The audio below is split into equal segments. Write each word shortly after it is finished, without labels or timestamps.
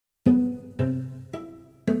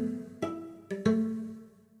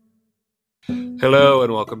Hello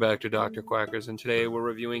and welcome back to Dr. Quackers, and today we're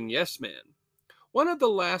reviewing Yes Man, one of the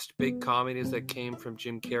last big comedies that came from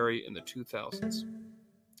Jim Carrey in the 2000s.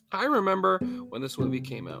 I remember when this movie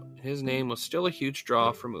came out, his name was still a huge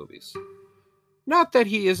draw for movies. Not that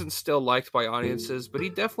he isn't still liked by audiences, but he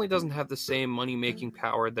definitely doesn't have the same money-making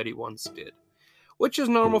power that he once did, which is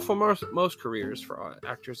normal for most careers for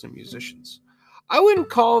actors and musicians. I wouldn't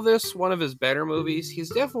call this one of his better movies. He's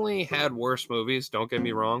definitely had worse movies, don't get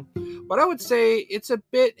me wrong. But I would say it's a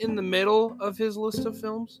bit in the middle of his list of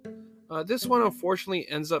films. This one unfortunately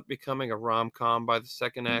ends up becoming a rom-com by the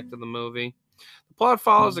second act of the movie. The plot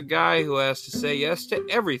follows a guy who has to say yes to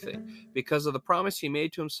everything because of the promise he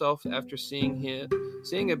made to himself after seeing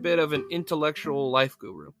a bit of an intellectual life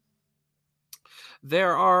guru.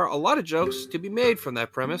 There are a lot of jokes to be made from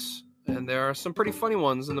that premise, and there are some pretty funny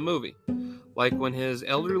ones in the movie. Like when his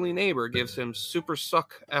elderly neighbor gives him super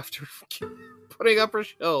suck after putting up her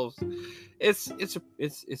shelves. It's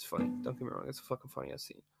funny. Don't get me wrong. It's a fucking funny ass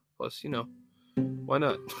scene. Plus, why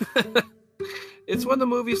not? It's when the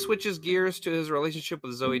movie switches gears to his relationship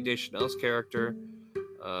with Zooey Deschanel's character.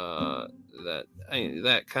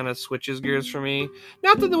 That kind of switches gears for me.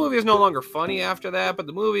 Not that the movie is no longer funny after that, but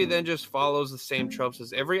the movie then just follows the same tropes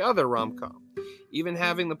as every other rom-com. Even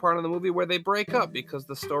having the part of the movie where they break up because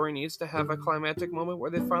the story needs to have a climactic moment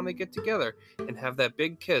where they finally get together and have that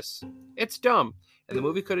big kiss. It's dumb. And the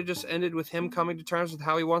movie could have just ended with him coming to terms with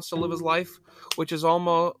how he wants to live his life, which is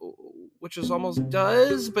almost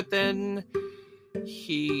does, but then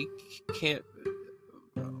he can't,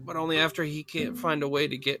 but only after he can't find a way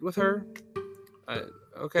to get with her.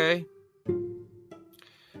 Okay.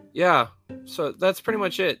 Yeah, so that's pretty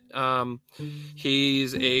much it.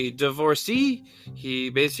 He's a divorcee. He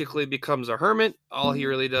basically becomes a hermit. All he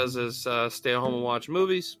really does is stay at home and watch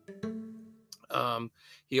movies.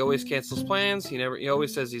 He always cancels plans. He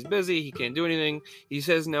always says he's busy. He can't do anything. He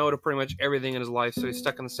says no to pretty much everything in his life. So he's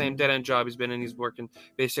stuck in the same dead-end job he's been in. He's working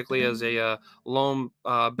basically as a loan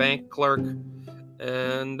bank clerk.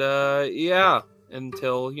 And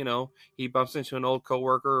until he bumps into an old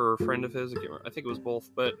coworker or a friend of his. I think it was both,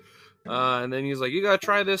 but and then he's like, "You gotta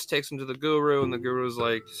try this." Takes him to the guru, and the guru's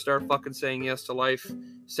like, "Start fucking saying yes to life.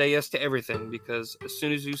 Say yes to everything, because as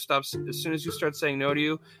soon as you start saying no to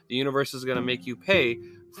you, the universe is gonna make you pay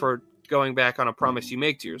for going back on a promise you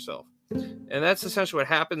make to yourself." And that's essentially what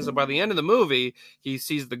happens. And by the end of the movie, he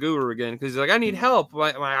sees the guru again because he's like, "I need help.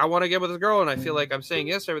 I want to get with this girl, and I feel like I'm saying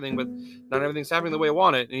yes to everything, but not everything's happening the way I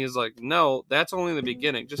want it." And he's like, "No, that's only the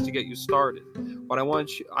beginning, just to get you started. But I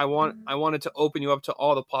wanted to open you up to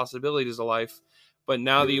all the possibilities of life. But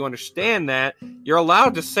now that you understand that, you're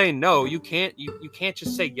allowed to say no. You can't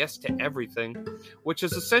just say yes to everything," which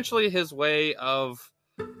is essentially his way of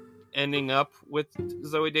ending up with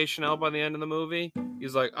Zooey Deschanel by the end of the movie.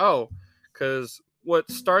 He's like, "Oh," because what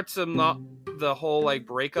starts him the whole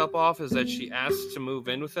breakup off is that she asks to move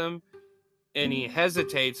in with him, and he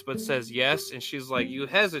hesitates but says yes, and she's like, "You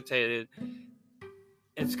hesitated."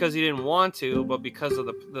 It's because he didn't want to, but because of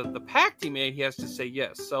the pact he made, he has to say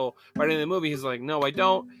yes. So by the end of the movie, he's like, "No, I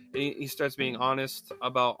don't." And he starts being honest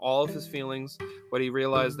about all of his feelings, but he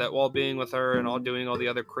realized that while being with her and doing all the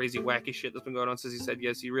other crazy, wacky shit that's been going on since he said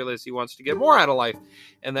yes, he realized he wants to get more out of life,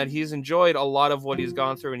 and that he's enjoyed a lot of what he's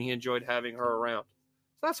gone through, and he enjoyed having her around.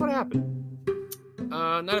 So that's what happened.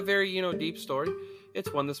 Not a very, deep story.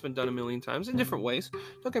 It's one that's been done a million times in different ways.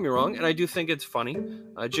 Don't get me wrong, and I do think it's funny.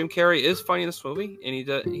 Jim Carrey is funny in this movie, and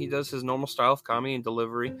he does his normal style of comedy and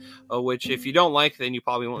delivery, which if you don't like, then you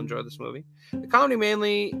probably won't enjoy this movie. The comedy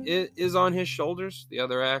mainly is on his shoulders. The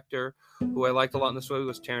other actor who I liked a lot in this movie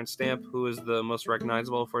was Terrence Stamp, who is the most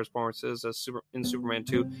recognizable for his performances in Superman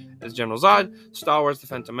 2 as General Zod, Star Wars: The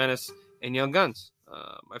Phantom Menace, and Young Guns.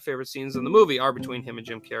 My favorite scenes in the movie are between him and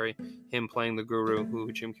Jim Carrey, him playing the guru who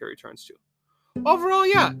Jim Carrey turns to. Overall,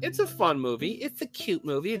 yeah, it's a fun movie. It's a cute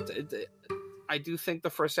movie. I do think the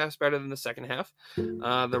first half's better than the second half.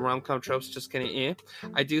 The rom-com tropes just kind of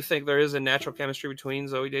I do think there is a natural chemistry between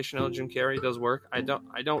Zooey Deschanel and Jim Carrey. It does work. I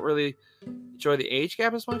don't really enjoy the age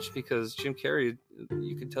gap as much because Jim Carrey,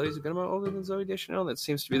 you can tell he's a good amount older than Zooey Deschanel. That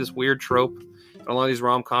seems to be this weird trope in a lot of these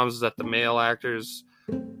rom-coms, is that the male actors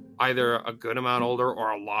either a good amount older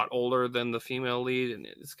or a lot older than the female lead, and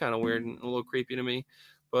it's kind of weird and a little creepy to me.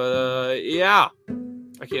 But yeah,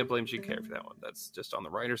 I can't blame Jim Carrey for that one. That's just on the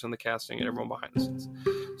writers and the casting and everyone behind the scenes.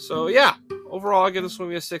 So yeah, overall, I give this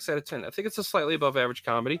movie a 6 out of 10. I think it's a slightly above average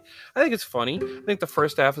comedy. I think it's funny. I think the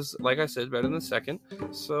first half is, like I said, better than the second.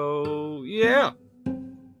 So yeah.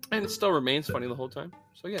 And it still remains funny the whole time.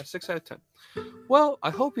 So yeah, 6 out of 10. Well, I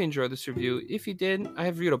hope you enjoyed this review. If you did, I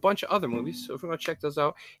have reviewed a bunch of other movies, so if you want to check those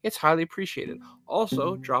out, it's highly appreciated.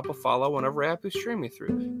 Also, drop a follow whenever app you stream me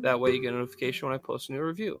through. That way you get a notification when I post a new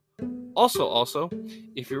review. Also,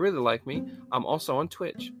 if you really like me, I'm also on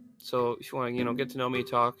Twitch. So if you want to, get to know me,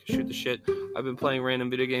 talk, shoot the shit. I've been playing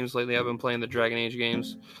random video games lately. I've been playing the Dragon Age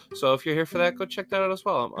games. So if you're here for that, go check that out as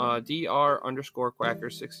well.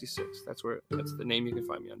 dr_quacker66. That's the name you can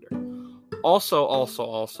find me under.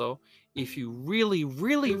 Also, if you really,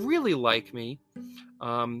 really, really like me,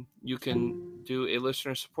 you can do a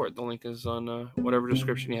listener support. The link is on whatever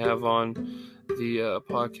description you have on the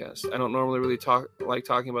podcast. I don't normally really like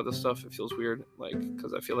talking about this stuff. It feels weird,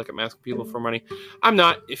 because I feel like I'm asking people for money. I'm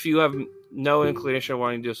not. If you have no inclination of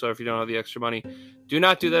wanting to do so, if you don't have the extra money, do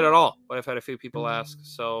not do that at all. But I've had a few people ask,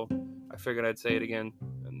 so I figured I'd say it again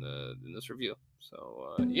in this review.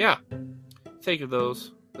 So yeah, thank you to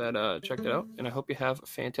those that checked it out, and I hope you have a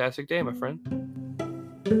fantastic day, my friend.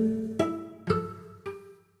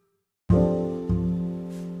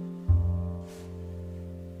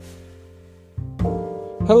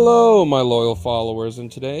 Hello, my loyal followers, and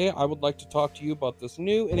today I would like to talk to you about this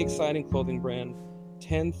new and exciting clothing brand,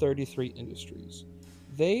 1033 Industries.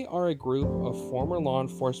 They are a group of former law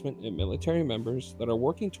enforcement and military members that are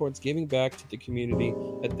working towards giving back to the community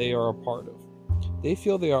that they are a part of. They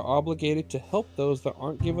feel they are obligated to help those that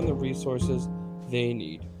aren't given the resources they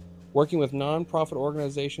need. Working with non-profit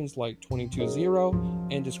organizations like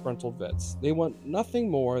 220 and Disgruntled Vets, they want nothing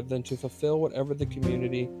more than to fulfill whatever the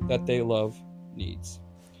community that they love needs.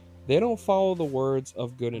 They don't follow the words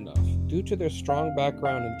of good enough. Due to their strong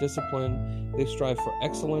background and discipline, they strive for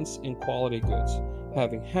excellence in quality goods,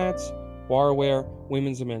 having hats, barware,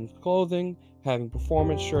 women's and men's clothing, having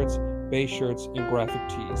performance shirts, base shirts, and graphic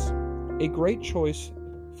tees. A great choice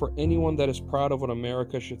for anyone that is proud of what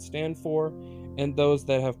America should stand for and those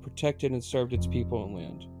that have protected and served its people and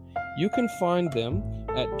land. You can find them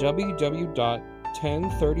at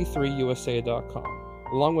www.1033usa.com.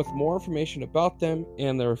 along with more information about them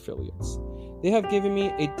and their affiliates. They have given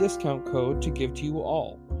me a discount code to give to you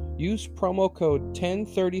all. Use promo code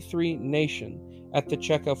 1033NATION at the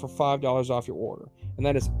checkout for $5 off your order. And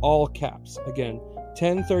that is all caps. Again,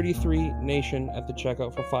 1033NATION at the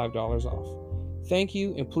checkout for $5 off. Thank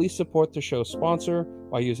you, and please support the show's sponsor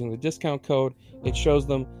by using the discount code. It shows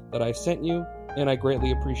them that I sent you, and I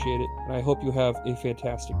greatly appreciate it, and I hope you have a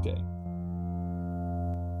fantastic day.